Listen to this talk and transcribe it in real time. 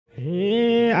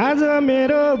आज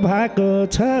मेरो भएको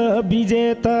छ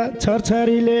विजेता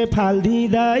छरछरीले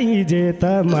फाल्दिँदा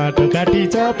इजेता माटो काटी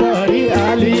चपरी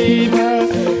आलीमा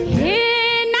हे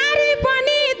नारी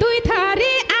पनि दुई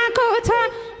थरी आएको छ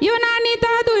यो नानी त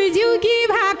दुई जिउकी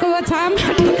भएको छ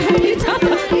माटो काटी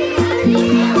चपरी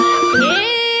हे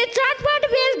चटपट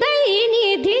बेच्दै हिँडी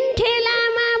दिन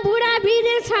ठेलामा बुढा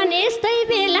बिरे छन् यस्तै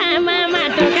बेलामा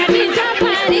माटो काटी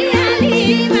चपरी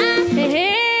आलीमा हे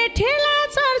ठेला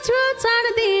चढ्छु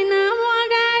चढ्दिन म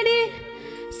अगाडि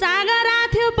सागर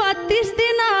आथ्यो 32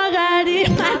 दिन अगाडि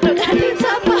माटो काटी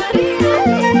चपरी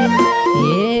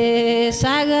ए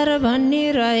सागर भन्ने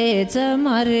रहेछ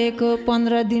मरेको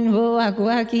 15 दिन हो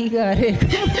वाकवाकी गरेको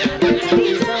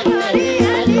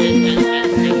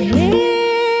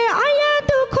आया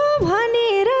दुःख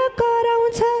भनेर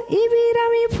कराउँछ यी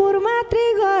बिरामी फोहोर मात्रै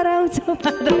गराउँछ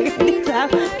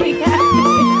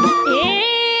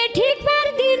ठिक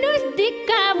पारिदिनुस्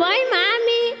दिक्का भई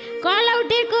मामी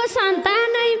कलौटेको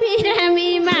सन्तानै बिरामी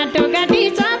माटो काटी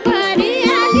चपरी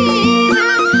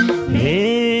हे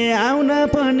आउन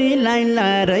पनि लाइन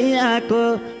लारै आएको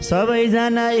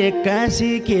सबैजना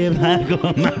 81 के भएको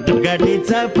माटो काटी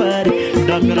चपरी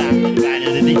डक्रा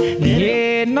हे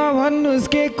नभन्नुस्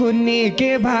के कुन्नी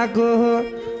के भएको हो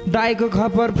दाइको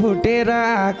खपर फुटेर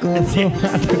आएको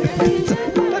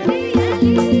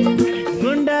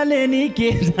गुण्डाले नि के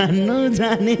जान्नु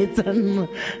जानेछन्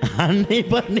हान्नै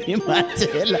पर्ने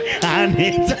मान्छेलाई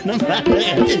हानेछन् माटो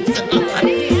काटी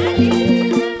चपरी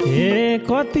हे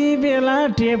कति बेला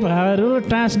टेपहरू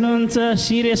टाँस्नुहुन्छ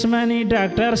सिरियसमा नि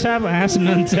डाक्टर साहब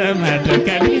हाँस्नुहुन्छ माटो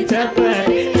काटी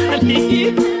चपरी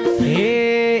हे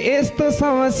यस्तो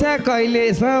समस्या कहिले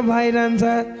सब भइरहन्छ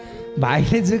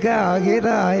भाइले जुका हगेर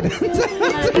आइरहन्छ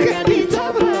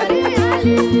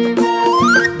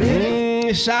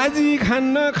साजी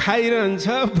खान्न खाइरहन्छ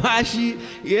बासी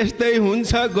यस्तै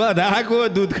हुन्छ गधाको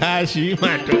दुध खासी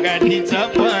माटो काटी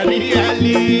चपरी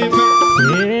आलीमा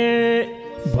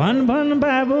भन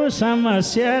बाबु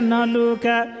समस्या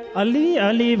नलुका अलि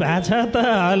अलि भाछ त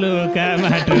हलुका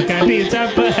माटो काटी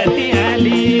चपरी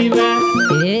आलीमा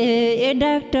ए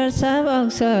डाक्टर साहब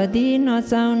औषधि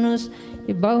नचाउनुहोस्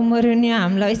बाउ मर्यो नि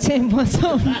हामीलाई चाहिँ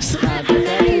बचाउनुहोस्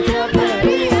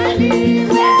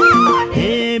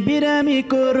हे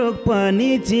बिरामीको रोग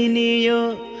पनि चिनियो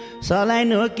सलाइन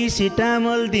हो कि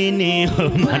सिटामोल दिने हो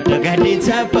माटो काटी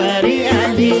चपरी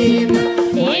आलीमा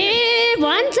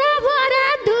भन्छ बरा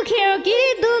दुख्यो कि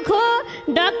दुखो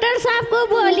डाक्टर साहबको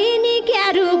बोली नि क्या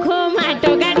रुखो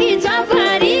माटो काटी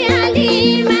चपरी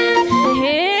आलीमा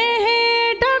हे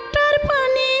डाक्टर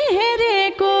पनि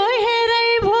हेरेको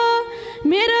हेरै भो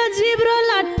मेरो जिब्रो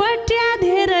लटपट्या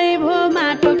धेरै भो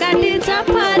माटो काटी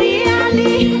चपरी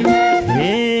आलीमा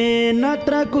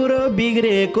नत्र कुरो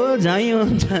बिग्रेको झैँ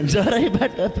हुन्छ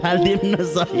जरैबाट फालिदिउन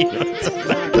सही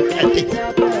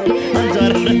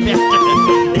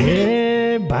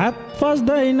भात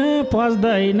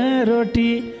पस्दैन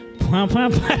रोटी फाफा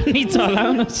पानी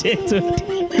चलाउनु सेकचोटि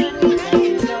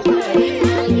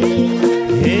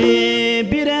हे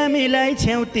बिरामीलाई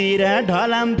छेउतिर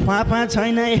ढलाम फाफा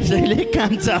छैन यसैले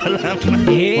काम चला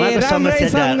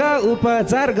राम्रैसँग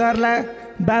उपचार गर्ला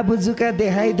बाबुजुका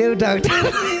देखाइदेऊ डाक्टर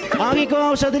अघिको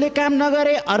औषधिले काम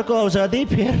नगरे अर्को औषधि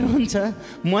फेर्नुहुन्छ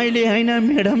मैले होइन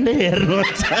म्याडमले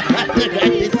हेर्नुहुन्छ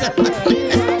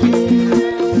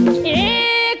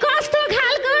कस्तो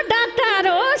खालको डाक्टर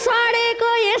हो सडेको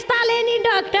यस्ताले नि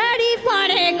डाक्टरी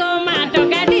पढेको माटो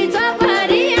काटी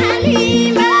चपरी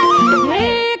आलीमा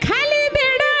खाली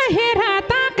बेडा हेर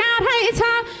त कारै छ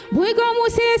भुइँको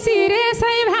मुसे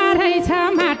सिरेसै भारै छ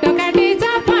माटो काटी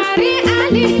चपरी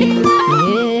आलीमा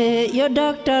यो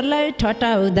डाक्टरलाई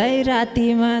ठटाउँदै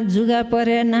रातिमा जुगा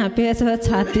परे नापेछ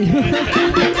छातीमा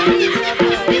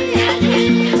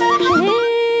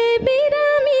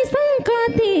बिरामीसँग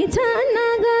कति छ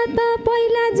नगत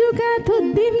पहिला जुगा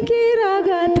थुद्दिम कि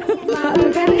रगत माटो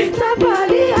काटी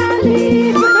चपरी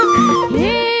आलीमा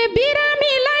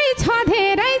बिरामीलाई छ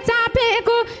धेरै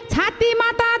चापेको छातीमा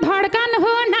त धड्कन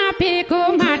हो नापेको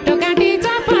माटो काटी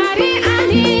चपरी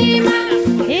आलीमा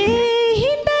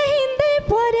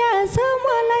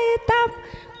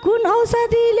कुन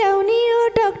औषधि ल्याउने हो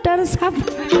डाक्टर साहब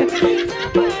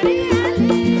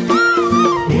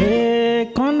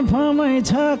कन्फर्मै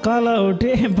छ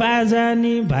कलौटे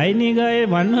बाजानी भाइ नि गए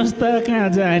भन्नुहोस् त कहाँ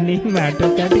जाने माटो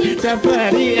काटी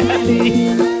चपरी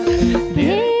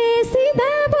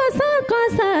सिधा बस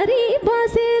कसरी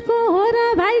बसेको हो र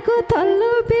भाइको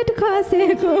तल्लो पेट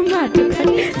खसेको माटो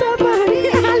काटी चपरी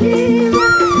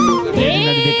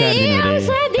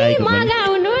औषधि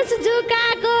मगाउनुहोस्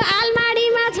जुकाको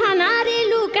आलमारीमा छन् अरे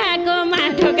लुकाको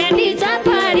माटो काटी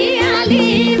चपरी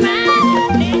आलीमा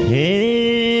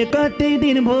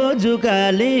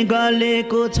जुकाले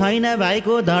गलेको छैन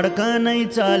भाइको धड्कनै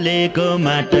चलेको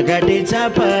माटोकाटी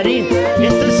छपरी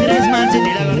यस्तो सिरियस मान्छे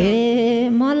ढिला गर्नु ए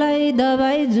मलाई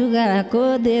दबाई जुगाको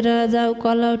दिएर जाऊ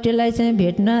कलौटेलाई चाहिँ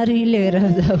भेटनरी लिएर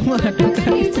जाऊ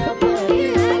माटोकाटी छपरी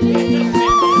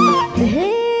हे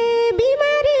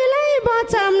बिमारीलाई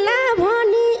बचाउँला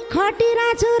भनी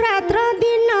खटिरहेछु रात्र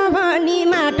दिन भनी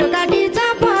माटोकाटी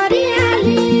छपरी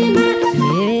आलीमा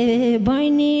ए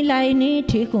बहिनीलाई नि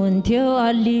ठिक हुन्थ्यो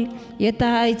अलि यता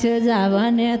आइछ जा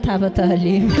भने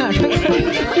थापतली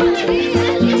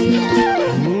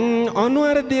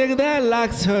अनुहार देख्दा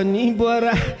लाग्छ नि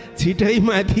बरा छिटै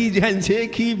माथि जान्छ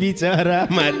कि बिचरा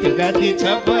माटोकाटी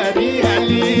छपरी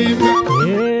आलीमा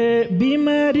ए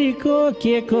बिमारीको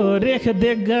के को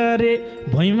रेखदेख गरे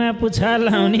भुइँमा पुछा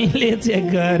लाउनेले चेक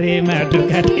गरे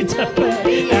माटोकाटी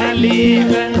छपरी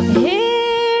आलीमा हे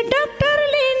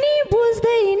डाक्टरले नि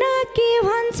बुझ्दैन के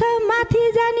भन्छ माथि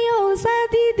जाने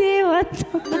औषधि दे भन्छ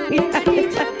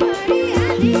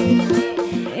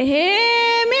हे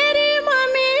मेरी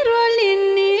मम्मी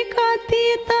रोलिन्नी कति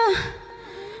त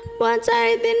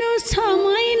बचाइदिनु 6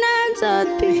 महिना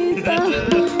जति त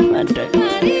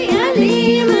माटोकाटी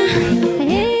आलीमा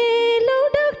हे लौ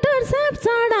डाक्टर साहब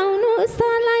चढाउनु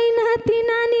सलाइन ती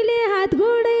नानीले हात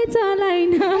गोडै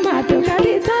चलाइन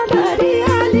माटोकाटी छपरी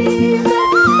आलीमा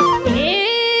हे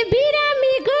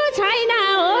बिरामीको छैन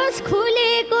होस्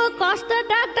खुलेको कस्तो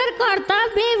डाक्टर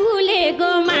कर्तव्य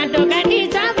भुलेको माटोकाटी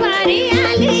छपरी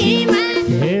आलीमा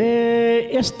ए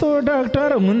यस्तो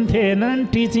डाक्टर हुन्थेनन्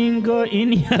टिचिङको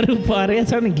यिनीहरू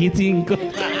परेछन् घिचिङको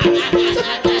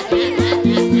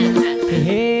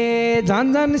हे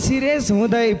झन् झन् सिरियस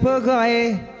हुँदै पो गए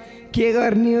के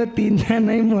गर्ने हो 3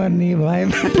 जनै मर्ने भए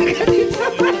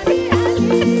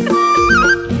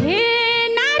हे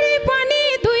नारी पनि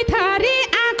 2 थरी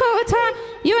आएको छ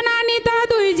यो नानी त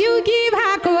 2 जिउकी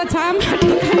भएको छ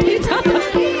माटोकाटी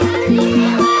छपरी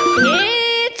हे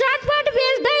चटपट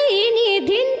बेच्दै हिँडी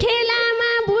दिन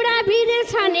ठेलामा बुढा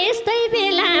बिर्छन् यस्तै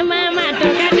बेलामा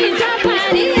माटोकाटी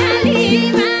छपरी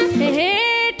आलीमा हे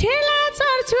ठेला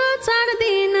चढ्छु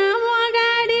चढ्दिन म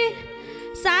अगाडि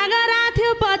सागर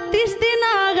आथ्यो 32 दिन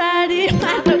अगाडि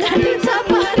माटोकाटी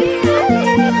छपरी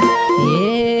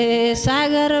ए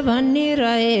सागर भन्ने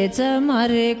रहेछ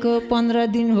मरेको 15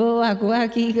 दिन हो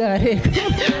वाकवाकी गरेको